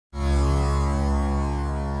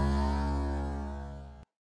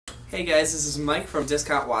Hey guys, this is Mike from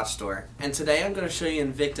Discount Watch Store, and today I'm going to show you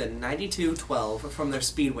Invicta 9212 from their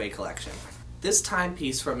Speedway collection. This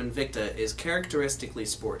timepiece from Invicta is characteristically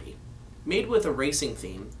sporty. Made with a racing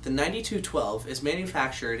theme, the 9212 is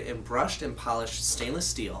manufactured in brushed and polished stainless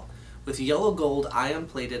steel with yellow gold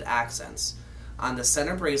ion-plated accents on the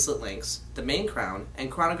center bracelet links, the main crown, and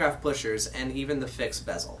chronograph pushers, and even the fixed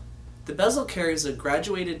bezel. The bezel carries a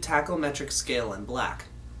graduated tachometric scale in black.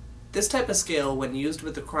 This type of scale, when used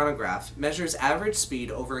with the chronograph, measures average speed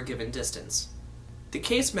over a given distance. The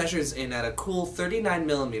case measures in at a cool 39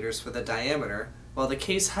 mm for the diameter, while the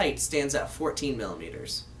case height stands at 14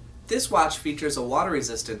 mm. This watch features a water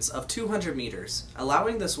resistance of 200 meters,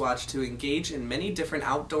 allowing this watch to engage in many different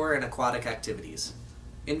outdoor and aquatic activities.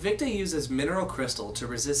 Invicta uses mineral crystal to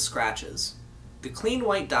resist scratches. The clean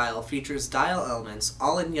white dial features dial elements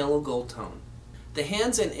all in yellow gold tone. The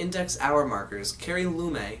hands and index hour markers carry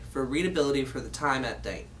lume for readability for the time at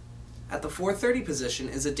night. At the 4:30 position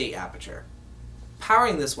is a date aperture.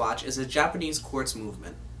 Powering this watch is a Japanese quartz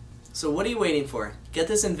movement. So what are you waiting for? Get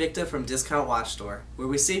this Invicta from Discount Watch Store, where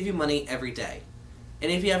we save you money every day.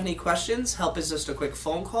 And if you have any questions, help is just a quick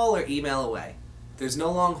phone call or email away. There's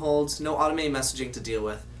no long holds, no automated messaging to deal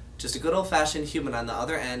with, just a good old-fashioned human on the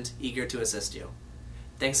other end, eager to assist you.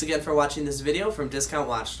 Thanks again for watching this video from Discount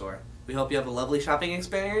Watch Store. We hope you have a lovely shopping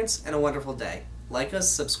experience and a wonderful day. Like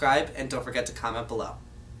us, subscribe, and don't forget to comment below.